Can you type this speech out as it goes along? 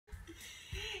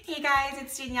Hey guys,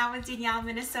 it's Danielle with Danielle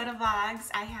Minnesota Vlogs.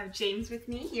 I have James with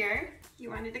me here. He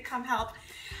wanted to come help.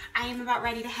 I am about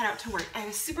ready to head out to work. I have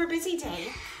a super busy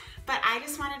day, but I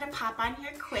just wanted to pop on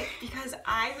here quick because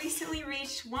I recently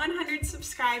reached 100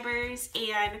 subscribers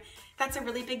and that's a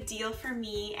really big deal for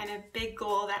me and a big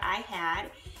goal that I had.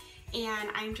 And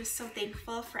I'm just so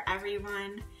thankful for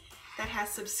everyone that has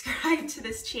subscribed to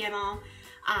this channel.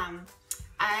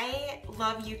 I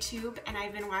love YouTube and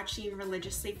I've been watching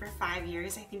religiously for 5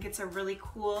 years. I think it's a really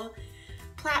cool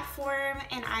platform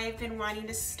and I've been wanting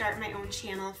to start my own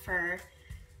channel for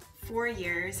 4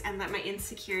 years and let my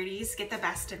insecurities get the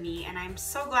best of me, and I'm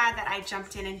so glad that I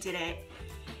jumped in and did it.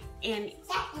 And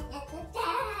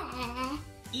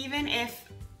even if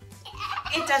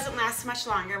it doesn't last much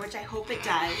longer, which I hope it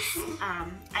does,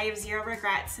 I have zero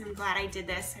regrets and I'm glad I did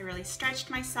this. I really stretched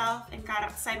myself and got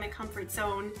outside my comfort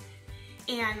zone.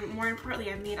 And more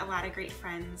importantly, I've made a lot of great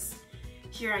friends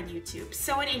here on YouTube.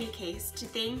 So in any case, to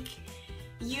thank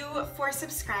you for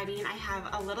subscribing, I have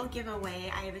a little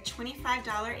giveaway. I have a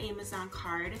 $25 Amazon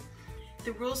card.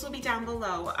 The rules will be down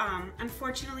below.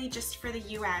 Unfortunately, just for the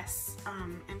US,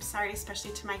 I'm sorry,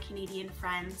 especially to my Canadian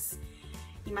friends.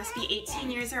 You must be 18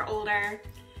 years or older.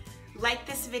 Like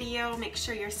this video, make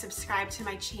sure you're subscribed to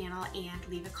my channel and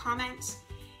leave a comment.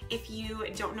 If you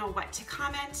don't know what to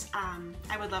comment,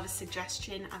 I would love a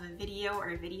suggestion of a video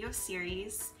or a video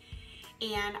series,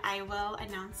 and I will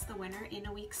announce the winner in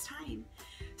a week's time.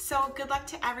 So good luck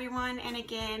to everyone, and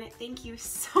again, thank you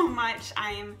so much.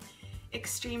 I am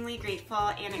extremely grateful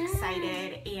and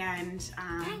excited, and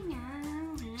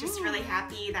just really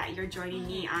happy that you're joining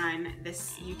me on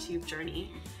this YouTube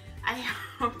journey. I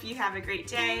hope you have a great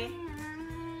day.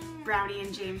 Brownie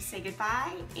and James say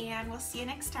goodbye, and we'll see you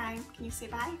next time. Can you say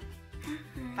bye?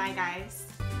 Bye, guys.